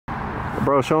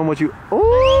Bro, show him what you...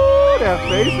 Oh, that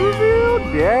face reveal.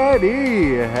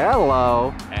 Daddy,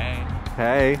 hello. Hey.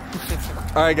 Hey.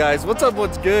 All right, guys, what's up,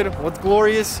 what's good, what's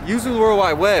glorious? Using the World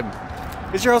Wide Web.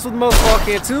 It's your host with the most,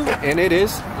 Cantu, and it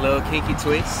is... Little Kinky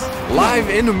Twist. Live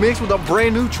in the mix with a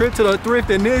brand new trip to the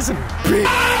Thrift, and this bitch.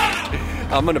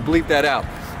 I'm gonna bleep that out.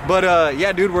 But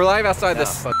yeah, dude, we're live outside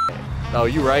this... Oh,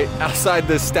 you right. Outside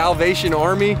the Salvation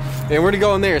Army. And we're gonna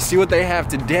go in there and see what they have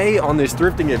today on this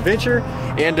thrifting adventure.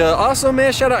 And also,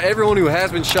 man, shout out everyone who has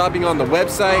been shopping on the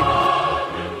website.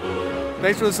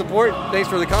 Thanks for the support. Thanks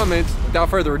for the comments. Without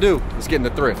further ado, let's get in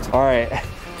the thrift. All right,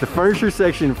 the furniture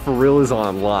section for real is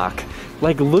on lock.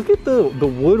 Like, look at the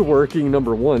woodworking,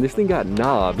 number one. This thing got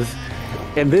knobs.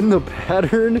 And then the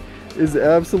pattern is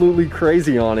absolutely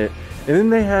crazy on it. And then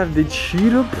they have the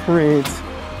cheetah print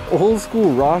old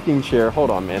school rocking chair. Hold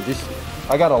on, man.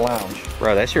 I got a lounge.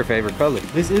 Bro, that's your favorite color.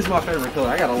 This is my favorite color.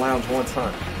 I got a lounge one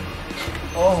time.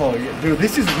 Oh, yeah. Dude,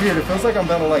 this is weird. It feels like I'm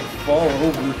about to like fall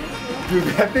over. Dude,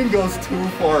 that thing goes too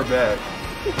far back.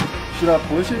 Should I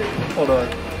push it? Hold on.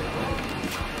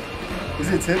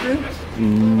 Is it tipping?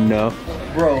 No.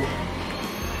 Bro.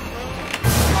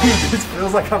 This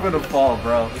feels like I'm gonna fall,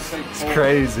 bro. It's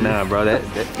crazy. Nah, bro,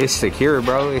 it's secure,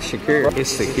 bro. It's secure. It's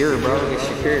secure, bro. It's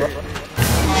secure.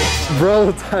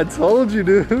 Bro, I told you,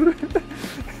 dude.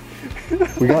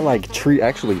 We got like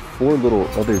actually 4 little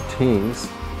other things.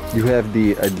 You have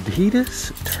the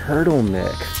Adidas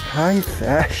turtleneck, high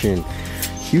fashion,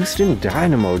 Houston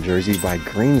Dynamo jersey by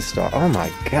Green Star. Oh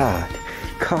my God.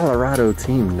 Colorado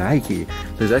team Nike.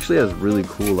 There's actually has really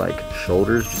cool like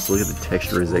shoulders. Just look at the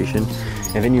texturization.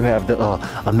 And then you have the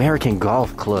American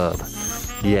Golf Club.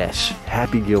 Yes,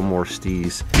 Happy Gilmore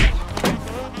Steez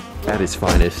at its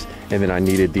finest. And then I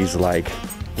needed these like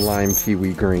lime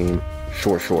kiwi green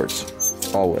short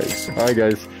shorts, always. All right,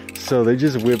 guys. So they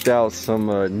just whipped out some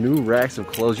new racks of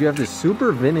clothes. You have this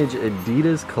super vintage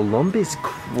Adidas Columbus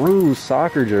Crew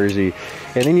soccer jersey.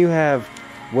 And then you have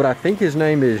what I think his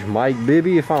name is Mike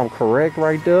Bibby, if I'm correct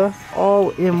right there.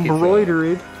 All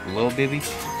embroidered. Lil Bibby?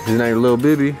 His name Lil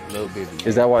Bibby? Lil Bibby.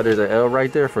 Is that why there's an L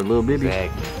right there for Lil Bibby?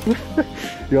 Exactly.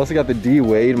 You also got the D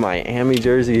Wade Miami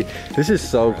jersey. This is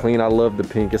so clean. I love the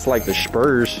pink. It's like the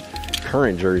Spurs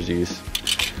current jerseys.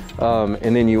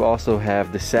 And then you also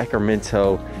have the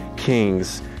Sacramento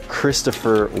Kings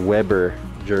Christopher Webber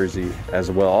jersey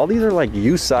as well. All these are like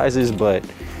U sizes, but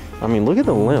I mean, look at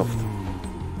the length.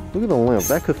 Look at the length.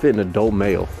 That could fit an adult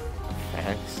male.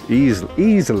 Thanks.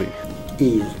 Easily.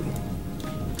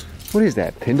 What is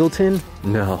that? Pendleton?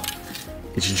 No,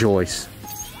 it's Joyce.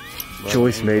 Bro,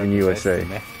 Joyce made in USA.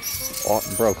 Oh,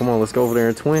 bro, come on, let's go over there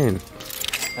and twin.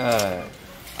 I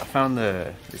found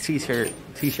the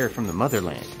t-shirt from the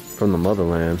motherland. From the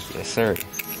motherland? Yes, sir.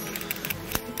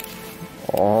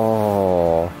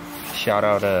 Oh. Shout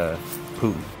out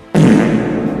Putin.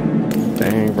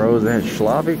 Dang, bro, is that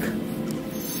Slavic?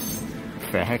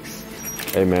 Facts.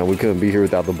 Hey, man, we couldn't be here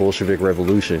without the Bolshevik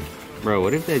Revolution. Bro,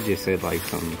 what if they just said like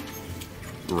some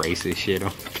racist shit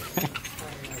on?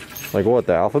 Like what,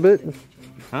 the alphabet?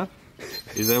 Huh?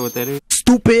 Is that what that is?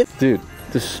 Stupid! Dude,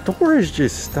 the store is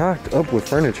just stocked up with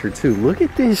furniture too. Look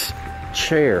at this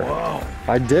chair. Whoa.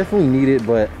 I definitely need it,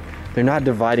 but they're not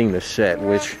dividing the set,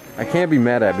 which I can't be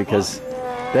mad at because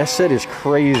that set is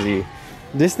crazy.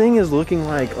 This thing is looking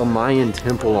like a Mayan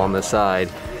temple on the side.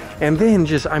 And then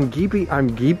just, I'm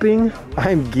geeking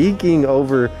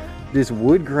over this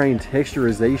wood grain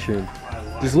texturization.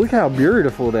 Just look how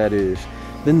beautiful that is.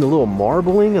 Then the little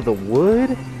marbling of the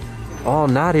wood, all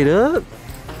knotted up.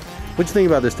 What you think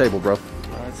about this table, bro?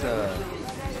 It's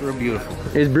real beautiful.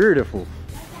 It's beautiful.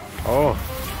 Oh,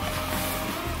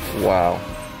 wow.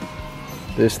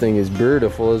 This thing is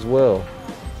beautiful as well.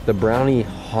 The Brownie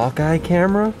Hawkeye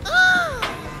camera.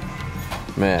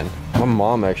 Man, my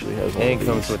mom actually has one. And it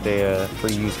comes with a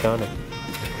free used condom.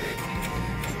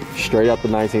 Straight out the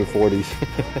 1940s.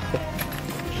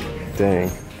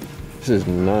 Dang. This is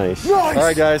nice. All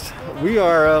right, guys, we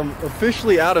are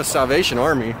officially out of Salvation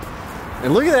Army.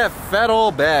 And look at that fat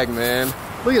old bag, man.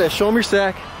 Look at that, show 'em your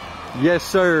sack. Yes,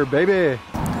 sir, baby.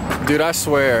 Dude, I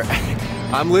swear,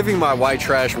 I'm living my white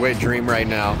trash wet dream right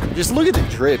now. Just look at the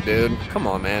drip, dude. Come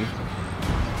on, man.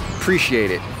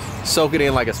 Appreciate it. Soak it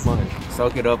in like a sponge.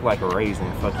 Soak it up like a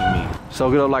raisin, fuck you mean.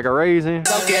 Soak it up like a raisin.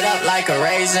 Soak it up like a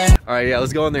raisin. All right, yeah,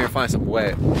 let's go in there and find some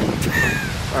wet.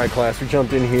 All right, class, we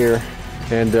jumped in here.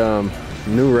 And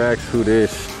new racks, who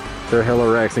this? They're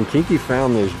hella racks. And Kinky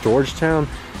found this Georgetown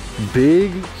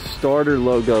big starter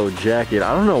logo jacket.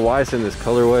 I don't know why it's in this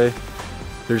colorway.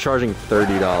 They're charging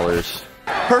 $30.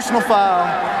 Personal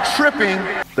foul, tripping.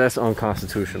 That's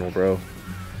unconstitutional, bro.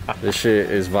 This shit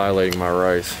is violating my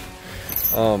rights.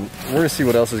 We're gonna see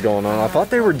what else is going on. I thought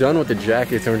they were done with the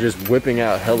jackets and were just whipping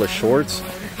out hella shorts.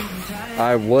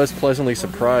 I was pleasantly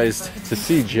surprised to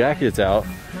see jackets out.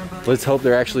 Let's hope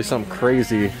they're actually something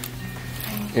crazy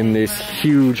in this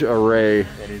huge array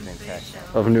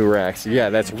of new racks. Yeah,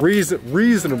 that's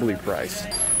reasonably priced.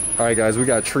 All right, guys, we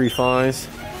got tree finds.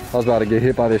 I was about to get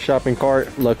hit by this shopping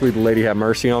cart. Luckily, the lady had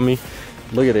mercy on me.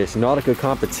 Look at this, Nautica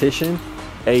competition,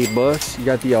 $8. You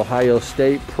got the Ohio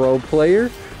State Pro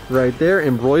Player right there,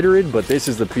 embroidered, but this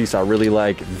is the piece I really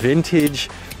like. Vintage,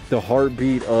 the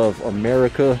heartbeat of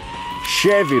America.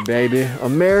 Chevy, baby,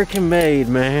 American made,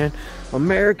 man.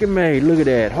 American made, look at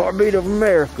that, heartbeat of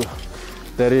America.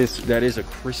 That is a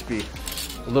crispy,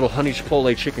 little honey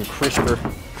chipotle chicken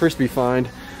crispy find.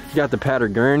 You got the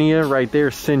Patagonia right there,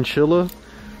 Cinchilla.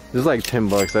 This is like 10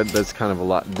 bucks, that's kind of a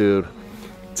lot, dude.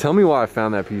 Tell me why I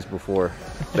found that piece before.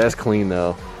 That's clean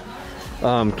though.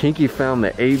 Kinky found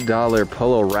the $8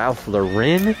 Polo Ralph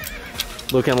Lauren.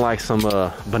 Looking like some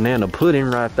banana pudding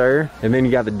right there. And then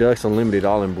you got the Ducks Unlimited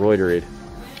all embroidered.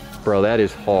 Bro, that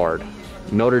is hard.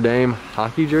 Notre Dame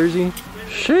hockey jersey.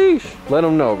 Sheesh. Let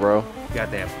them know, bro.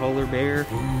 Got that polar bear.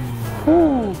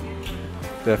 Ooh.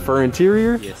 That fur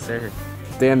interior? Yes, sir.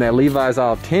 Damn, that Levi's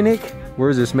authentic.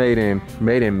 Where's this made in?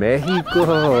 Made in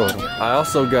Mexico. I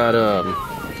also got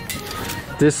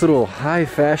this little high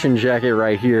fashion jacket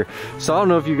right here. So I don't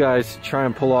know if you guys try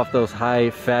and pull off those high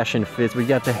fashion fits. We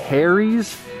got the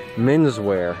Harry's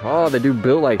menswear. Oh, they do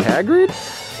built like Hagrid.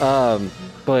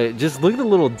 But just look at the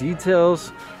little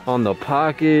details on the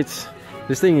pockets.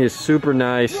 This thing is super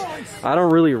nice. I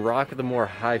don't really rock the more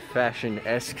high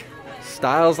fashion-esque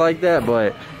styles like that,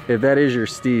 but if that is your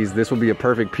steez, this will be a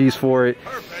perfect piece for it.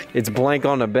 It's blank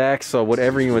on the back, so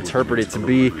whatever you interpret it to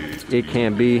be, it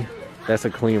can be. That's a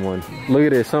clean one. Look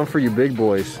at this, something for you big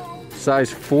boys.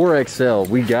 Size 4XL,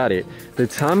 we got it. The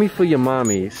Tommy for your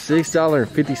mommy,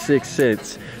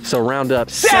 $6.56. So round up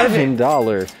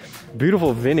 $7.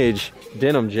 Beautiful vintage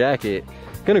denim jacket.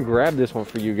 Gonna grab this one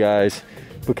for you guys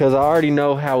because I already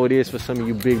know how it is for some of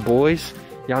you big boys.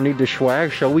 Y'all need the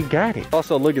swag, so we got it.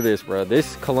 Also, look at this, bro.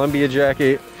 This Columbia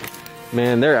jacket,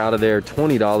 man, they're out of there.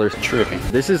 $20, trippy.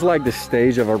 This is like the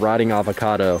stage of a rotting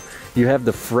avocado. You have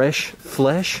the fresh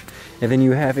flesh, and then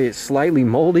you have it slightly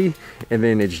moldy, and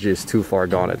then it's just too far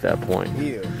gone at that point.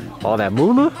 Yeah. All that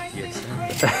moolah? Yes.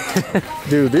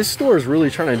 Dude, this store is really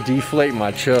trying to deflate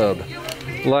my chub.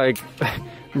 Like,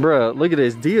 bruh, look at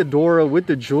this. Diodora with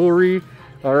the jewelry.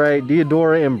 All right,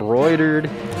 Diodora embroidered.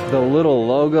 The little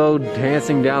logo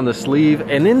dancing down the sleeve.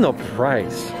 And then the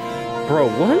price. Bro,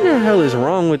 what the hell is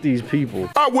wrong with these people?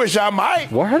 I wish I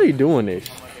might. Why are they doing this?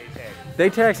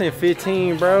 They taxing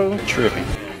 15, bro. Trippy.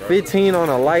 15 on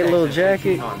a light little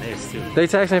jacket. On this too. They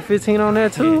taxing 15 on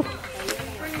that too?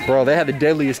 Yeah. Bro, they had the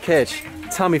deadliest catch.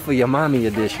 Tommy for your mommy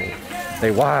edition.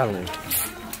 They wildin'.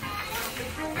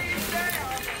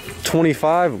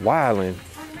 25 wildin'.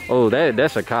 Oh,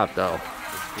 that's a cop though.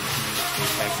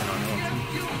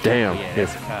 Damn. Yeah,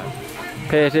 that's a cop.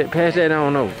 Pass that, I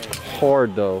don't know.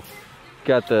 Hard though.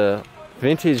 Got the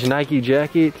vintage Nike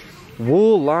jacket.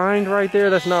 Wool lined right there.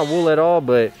 That's not wool at all,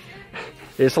 but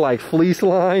it's like fleece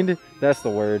lined. That's the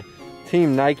word.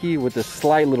 Team Nike with the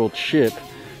slight little chip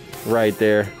right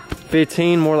there.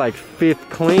 15, more like 5th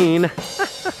clean.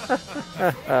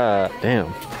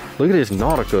 Damn. Look at this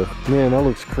Nautica. Man, that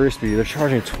looks crispy. They're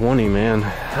charging 20, man.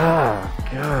 Ah,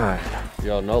 God.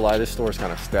 Yo, no lie, this store's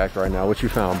kind of stacked right now. What you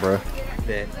found, bro?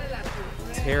 That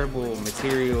terrible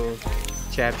material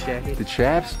chaps jacket. The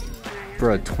chaps?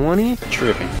 Bro, 20?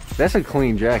 Trippy. That's a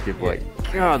clean jacket, but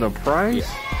God, the price?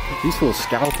 Yeah. These fools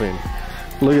scalping.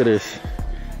 Look at this.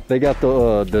 They got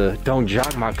the don't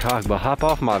jock my cock, but hop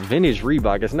off my vintage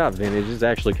Reebok. It's not vintage, it's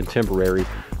actually contemporary.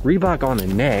 Reebok on the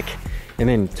neck. And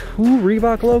then 2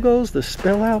 Reebok logos, the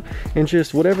spell out, and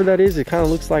just whatever that is, it kind of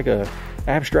looks like a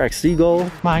abstract seagull.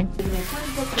 Mine.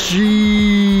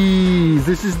 Jeez,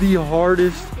 this is the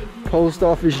hardest post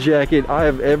office jacket I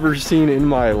have ever seen in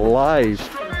my life.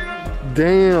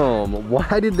 Damn,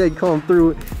 why did they come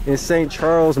through in St.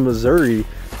 Charles, Missouri?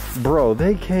 Bro,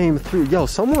 they came through. Yo,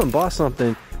 someone bought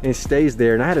something and stays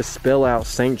there, and I had to spell out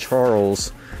St.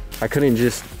 Charles. I couldn't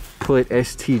just put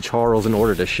ST Charles in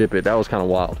order to ship it. That was kind of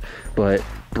wild. But,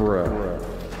 bro,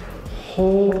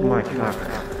 hold my cock.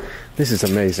 This is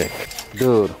amazing.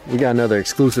 Dude, we got another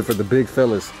exclusive for the big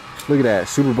fellas. Look at that,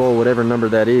 Super Bowl, whatever number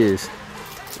that is.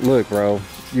 Look, bro,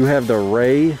 you have the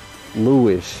Ray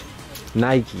Lewis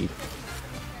Nike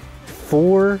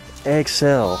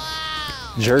 4XL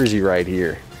jersey right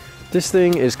here. This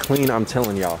thing is clean, I'm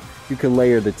telling y'all. You can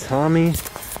layer the Tommy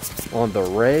on the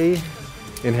Ray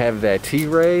and have that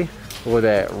T-Ray or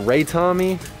that Ray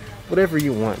Tommy. whatever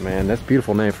you want, man. That's a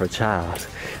beautiful name for a child.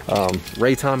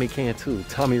 Ray Tommy Cantu,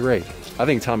 Tommy Ray. I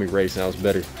think Tommy Ray sounds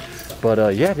better.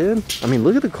 But yeah, dude. I mean,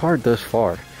 look at the card thus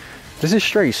far. This is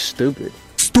straight stupid.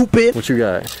 Stupid. What you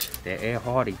got? The Ed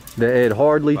Hardy. The Ed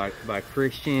Hardly. By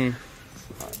Christian.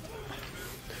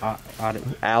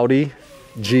 Audi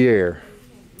GR.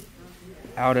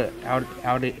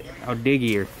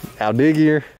 Aldigier.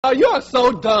 Aldigier. Oh, you are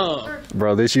so dumb.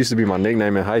 Bro, this used to be my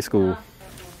nickname in high school.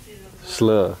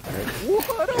 Slug.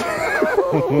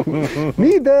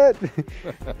 Need that.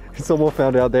 Someone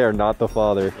found out they are not the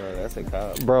father. Bro, that's a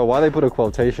cop. Bro, why they put a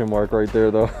quotation mark right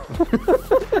there though?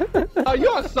 Oh, you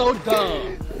are so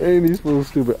dumb. Ain't these fools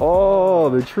stupid? Oh,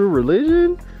 the true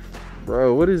religion?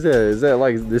 Bro, what is that? Is that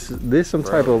like this some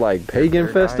type of like pagan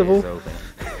festival?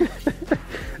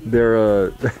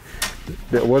 They're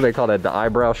what do they call that? The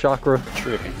eyebrow chakra?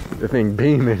 Tripping. The thing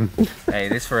beaming. Hey,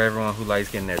 this for everyone who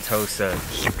likes getting their toes sucked.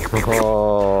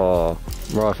 Oh,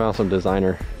 bro, I found some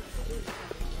designer.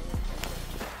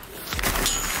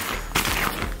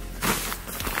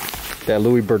 That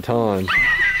Louis Vuitton.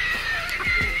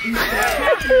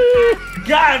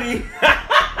 Got him.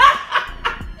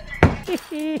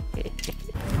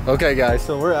 Okay, guys,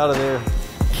 so we're out of there.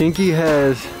 Kinky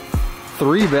has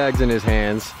 3 bags in his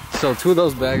hands. So 2 of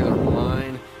those bags are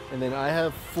mine. And then I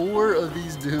have 4 of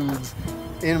these dudes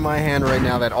in my hand right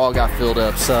now that all got filled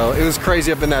up. So it was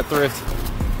crazy up in that thrift.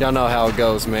 Y'all know how it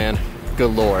goes, man.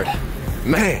 Good Lord.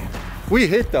 Man, we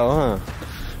hit though, huh?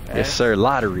 Yes, sir,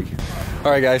 lottery.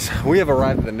 All right, guys, we have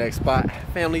arrived at the next spot.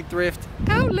 Family Thrift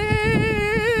Outlet.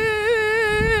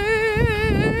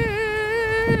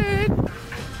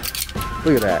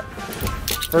 Look at that.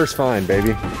 First find,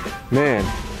 baby. Man,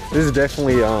 this is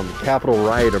definitely Capital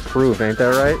Riot approved, ain't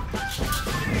that right?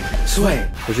 Sweat.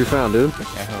 What you found, dude?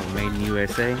 That home made in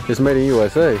USA. It's made in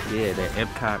USA. Yeah, the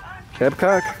Epcot.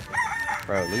 Epcot?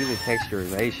 Bro, look at the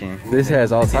texturization. This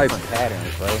has all types of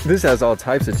patterns, bro. This has all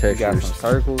types of You got textures. some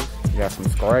circles, you got some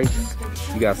stripes,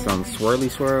 you got some swirly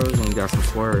swirls, and you got some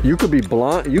swerves. You could be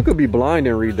blind. You could be blind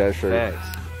and read that shirt.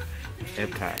 Facts.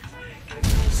 Epcot.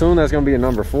 Soon that's gonna be a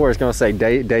number 4. It's gonna say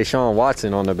Deshaun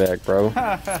Watson on the back, bro.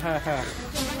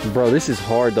 Bro, this is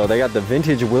hard though. They got the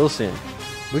vintage Wilson.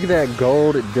 Look at that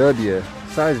gold W,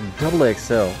 size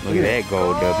XXL. Look at that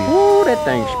gold W. Ooh, that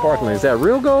thing's sparkling. Is that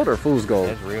real gold or fool's gold?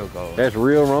 That's real gold. That's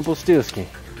real Rumpelstiltskin.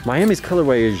 Miami's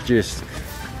colorway is just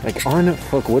like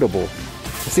unfuckwittable.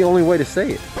 It's the only way to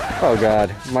say it. Oh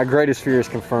God, my greatest fear is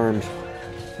confirmed.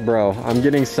 Bro, I'm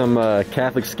getting some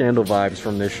Catholic scandal vibes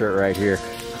from this shirt right here.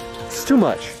 It's too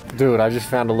much. Dude, I just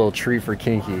found a little treat for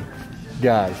Kinky.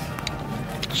 Guys,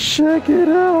 check it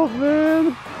out,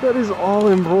 man. That is all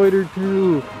embroidered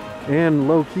too. And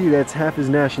low-key, that's half his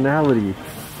nationality.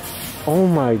 Oh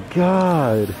my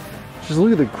God. Just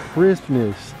look at the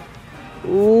crispness.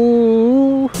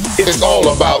 Ooh. It's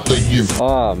all about the youth.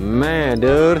 Oh man,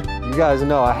 dude. You guys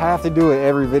know I have to do it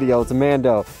every video. It's a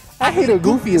Mando. I hate a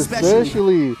Goofy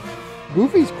especially.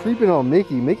 Goofy's creeping on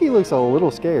Mickey. Mickey looks a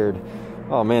little scared.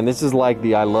 Oh man, this is like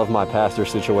the I love my pastor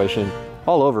situation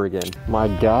all over again. My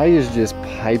guy is just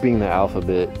piping the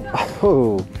alphabet.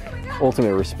 Oh,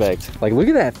 ultimate respect. Like, look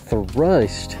at that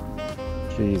thrust.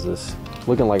 Jesus.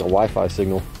 Looking like a Wi-Fi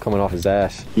signal coming off his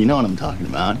ass. You know what I'm talking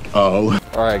about. Oh.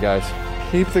 All right, guys.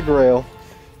 Peep the grail.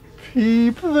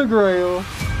 Peep the grail.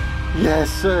 Yes,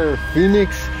 sir.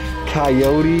 Phoenix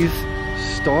Coyotes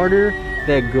starter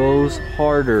that goes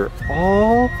harder.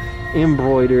 All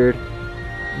embroidered.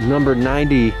 Number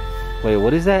 90. Wait,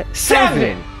 what is that?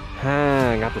 7.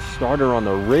 Got the starter on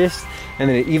the wrist. And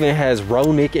then it even has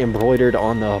Ronick embroidered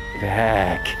on the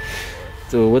back.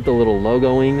 So with the little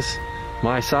logo wings.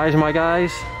 My size, my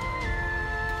guys.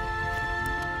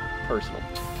 Personal.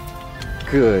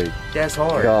 Good. That's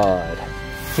hard. God.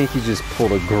 Kinky just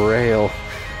pulled a grail.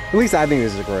 At least I think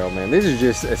this is a grail, man. This is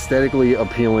just aesthetically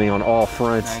appealing on all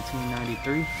fronts.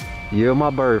 1993. Year of my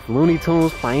birth. Looney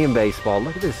Tunes playing baseball.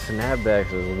 Look at this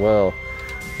snapbacks as well.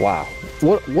 Wow.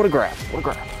 What a grab. What a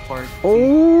grab.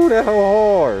 Oh, that's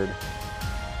hard.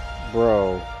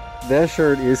 Bro, that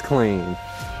shirt is clean.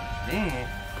 Then,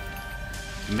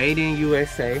 made in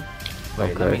USA.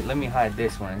 Wait, Okay. let me hide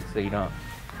this one so you don't.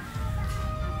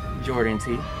 Jordan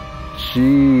T.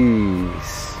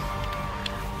 Jeez.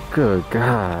 Good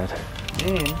God.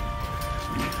 Then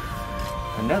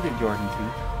another Jordan T.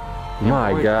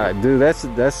 My Embroidered. God, dude, that's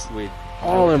With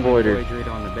all embroidered.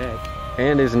 on the back.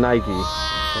 And it's Nike.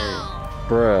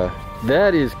 Bruh,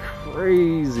 that is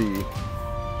crazy.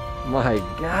 My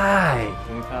guy.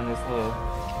 Then we found this little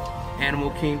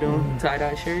Animal Kingdom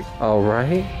tie-dye shirt. All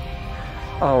right.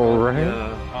 All right.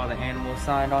 All the animals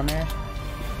signed on there.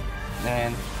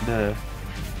 And the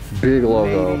Big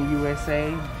logo. Made in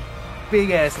USA.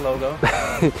 Big ass logo.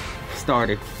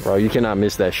 Started. Bro, you cannot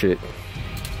miss that shit.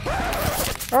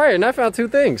 All right, and I found two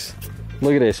things.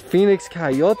 Look at this, Phoenix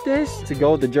Coyotes to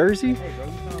go with the jersey.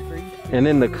 And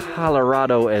then the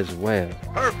Colorado as well.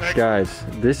 Perfect. Guys,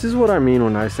 this is what I mean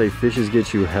when I say fishes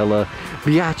get you hella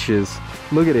biatches.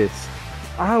 Look at this.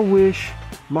 I wish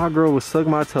my girl would suck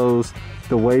my toes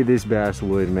the way this bass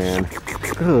would, man.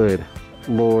 Good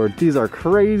Lord, these are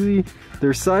crazy.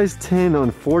 They're size 10,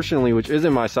 unfortunately, which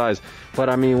isn't my size. But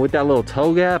I mean, with that little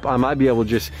toe gap, I might be able to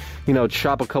just, you know,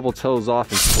 chop a couple toes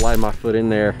off and slide my foot in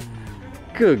there.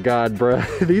 Good God, bro.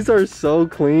 These are so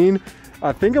clean.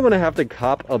 I think I'm gonna have to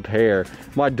cop a pair.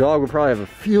 My dog would probably have a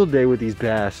field day with these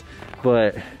bass,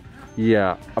 but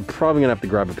yeah, I'm probably gonna have to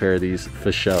grab a pair of these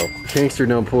for show. Kinkster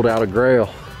done pulled out a grail.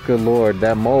 Good Lord,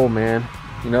 that mole, man.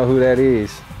 You know who that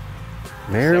is?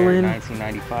 Maryland.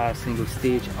 1995, single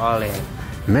stitch, all that.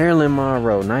 Marilyn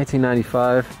Monroe,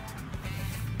 1995,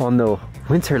 on the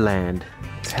Winterland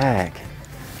tag.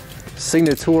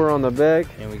 Signature on the back.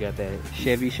 And we got that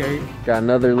Chevy shirt. Got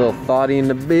another little thotty in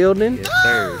the building. Yes,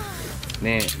 sir.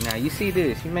 Then, now you see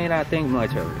this, you may not think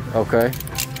much of it. Okay.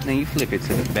 Then you flip it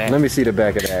to the back. Let me see the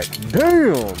back of that.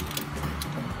 Damn!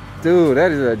 Dude,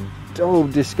 that is a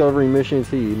dope Discovery Mission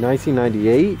T.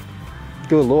 1998.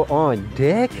 Good Lord, on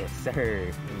deck? Yes,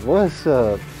 sir. What's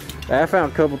up? I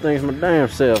found a couple things my damn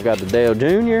self. Got the Dale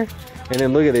Jr. And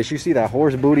then look at this. You see that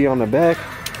horse booty on the back?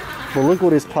 But look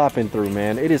what it's popping through,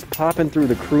 man. It is popping through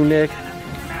the crew neck.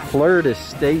 Florida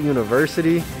State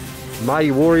University. Mighty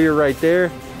Warrior right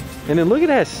there. And then look at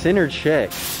that center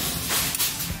check.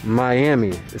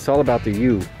 Miami. It's all about the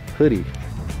U hoodie.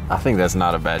 I think that's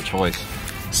not a bad choice.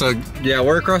 So yeah,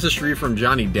 we're across the street from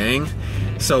Johnny Dang.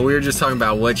 So we were just talking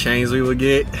about what chains we would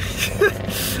get.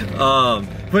 But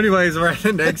anyways, we're at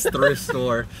the next thrift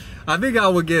store. I think I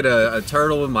would get a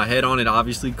turtle with my head on it,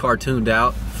 obviously cartooned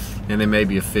out. And then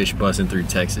maybe a fish busting through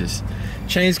Texas.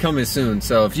 Chains coming soon.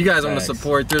 So if you guys want to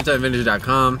support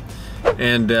thrift.vintage.com,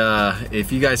 and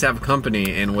if you guys have a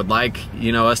company and would like,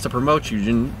 you know, us to promote you,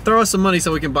 then throw us some money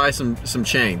so we can buy some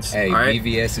chains. Hey, all right?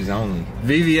 VVS is only.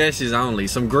 VVS is only.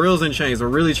 Some grills and chains. We're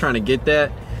really trying to get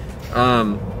that.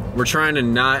 We're trying to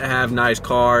not have nice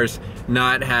cars,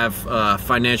 not have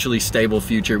financially stable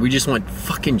future. We just want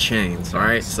fucking chains, all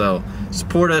right? So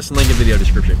support us, link in video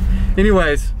description.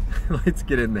 Anyways, let's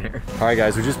get in there. All right,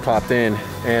 guys, we just popped in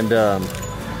and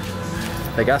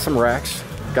they got some racks.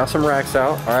 Got some racks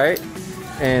out, all right?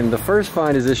 And the first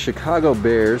find is this Chicago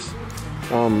Bears.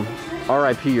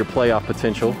 RIP your playoff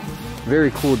potential.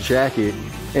 Very cool jacket.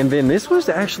 And then this was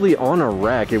actually on a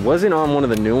rack. It wasn't on one of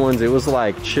the new ones. It was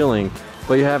like chilling.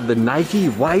 But you have the Nike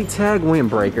white tag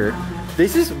windbreaker.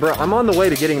 This is, bro, I'm on the way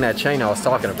to getting that chain I was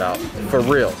talking about. For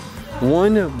real.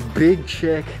 One big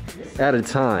check at a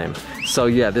time. So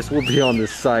yeah, this will be on the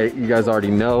site. You guys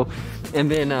already know. And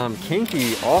then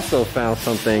Kinky also found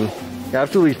something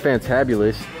absolutely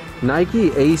fantabulous. Nike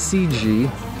ACG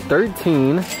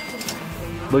 13.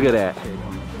 Look at that.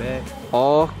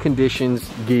 All conditions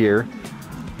gear.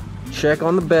 Check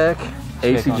on the back,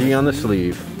 ACG on the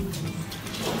sleeve.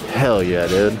 Hell yeah,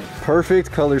 dude.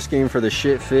 Perfect color scheme for the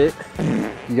shit fit.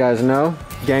 You guys know,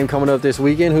 game coming up this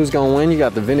weekend. Who's gonna win? You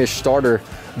got the vintage starter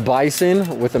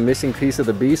Bison with a missing piece of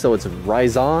the B, so it's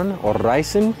Ryzon or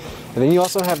Ryson. And then you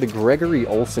also have the Gregory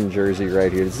Olsen jersey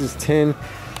right here. This is 10.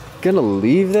 Gonna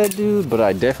leave that dude, but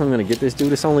I definitely gonna get this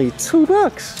dude. It's only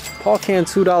 $2. Paul Can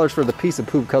 $2 for the piece of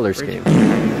poop color scheme.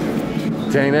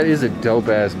 Dang, that is a dope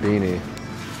ass beanie.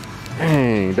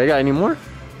 Dang, they got any more?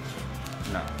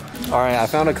 No. All right, I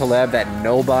found a collab that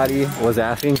nobody was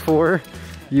asking for.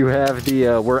 You have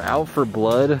the We're Out for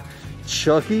Blood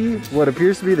Chucky, what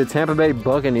appears to be the Tampa Bay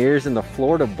Buccaneers and the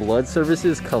Florida Blood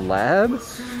Services collab.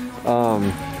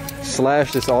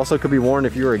 Slash, this also could be worn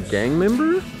if you're a gang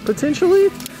member,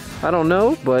 potentially. I don't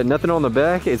know, but nothing on the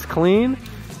back. It's clean.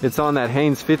 It's on that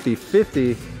Hanes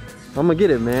 50/50. I'm gonna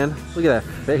get it, man. Look at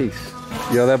that face.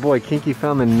 Yo, that boy Kinky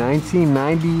found the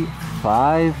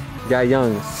 1995 got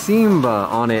young Simba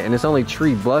on it, and it's only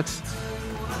 $3.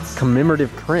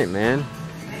 Commemorative print, man.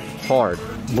 Hard.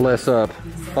 Bless up.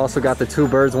 Also got the 2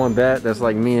 birds, 1 bat. That's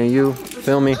like me and you.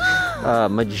 Feel me?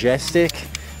 Majestic.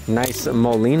 Nice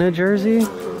Molina jersey.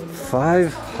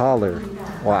 $5.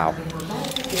 Wow.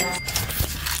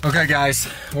 Okay, guys,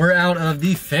 we're out of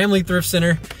the Family Thrift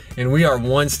Center, and we are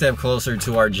one step closer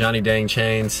to our Johnny Dang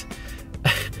chains.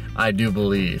 I do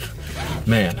believe.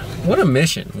 Man, what a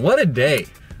mission. What a day.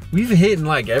 We've hit in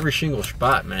like every single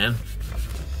spot, man.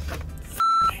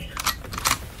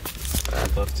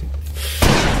 I'd love to.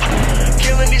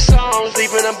 Killing these songs,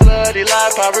 leaving a bloody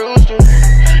life I roost to.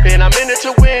 And I'm in it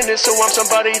to win it, so I'm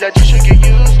somebody that you should get used